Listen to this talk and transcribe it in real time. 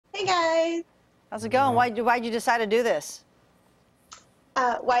guys. How's it going? Why'd you decide to do this?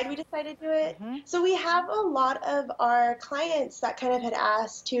 Why did we decide to do it? So we have a lot of our clients that kind of had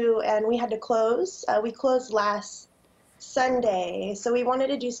asked to, and we had to close. We closed last Sunday, so we wanted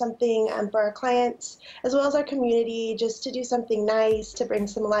to do something for our clients as well as our community, just to do something nice to bring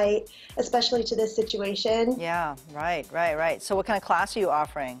some light, especially to this situation. Yeah, right. So what kind of class are you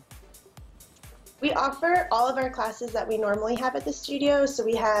offering? We offer all of our classes that we normally have at the studio. So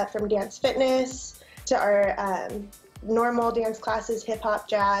we have from dance fitness to our normal dance classes, hip hop,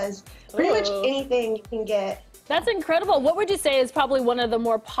 jazz, pretty much anything you can get. That's incredible. What would you say is probably one of the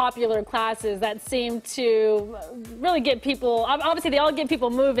more popular classes that seem to really get people, obviously they all get people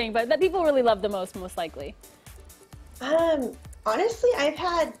moving, but that people really love the most likely? Honestly, I've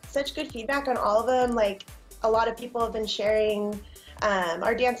had such good feedback on all of them. Like, a lot of people have been sharing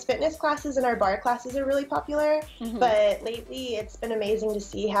our dance fitness classes and our bar classes are really popular, but lately it's been amazing to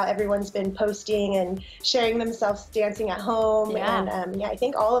see how everyone's been posting and sharing themselves dancing at home. And yeah, I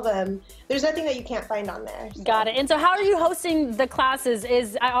think all of them, there's nothing that you can't find on there. So. Got it. And so how are you hosting the classes?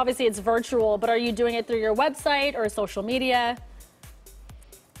 Obviously it's virtual, but are you doing it through your website or social media?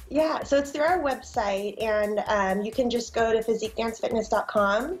 Yeah, so it's through our website, and you can just go to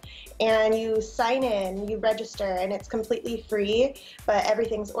physiquedancefitness.com and you sign in, you register, and it's completely free, but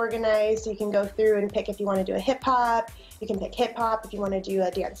everything's organized. You can go through and pick if you want to do a hip hop, you can pick hip hop. If you want to do a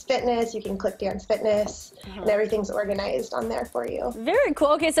dance fitness, you can click dance fitness, and everything's organized on there for you. Very cool.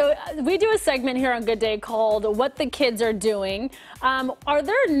 Okay, so we do a segment here on Good Day called What the Kids Are Doing. Are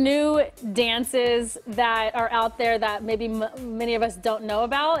there new dances that are out there that maybe many of us don't know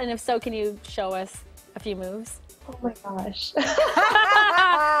about? And if so, can you show us a few moves? Oh my gosh.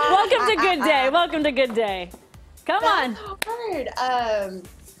 Welcome to Good Day. Welcome to Good Day. Come on. That's so hard.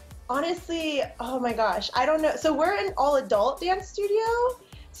 Honestly, oh my gosh, I don't know. So we're an all-adult dance studio,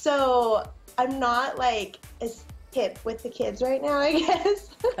 so I'm not like as hip with the kids right now, I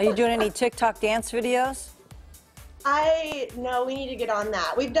guess. Are you doing any TikTok dance videos? No, we need to get on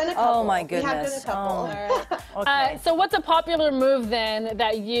that. We've done a couple. Oh my goodness. We have done a couple. Okay. So what's a popular move then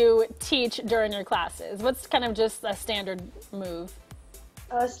that you teach during your classes? What's kind of just a standard move?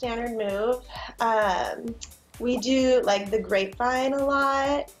 A standard move. We do like the grapevine a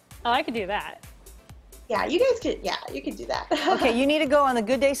lot. Oh, I could do that. Yeah, you guys could. Yeah, you could do that. Okay, you need to go on the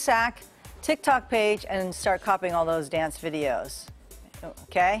Good Day Sac TikTok page and start copying all those dance videos.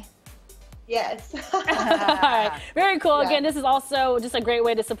 Okay? Yes. All right. Very cool. Yeah. Again, this is also just a great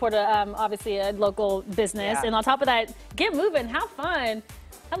way to support obviously a local business. Yeah. And on top of that, get moving, have fun.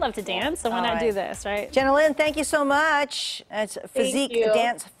 I love to dance, so why not do this, right? Jenna Lynn, thank you so much. It's Physique you.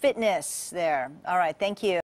 Dance Fitness there. All right, thank you.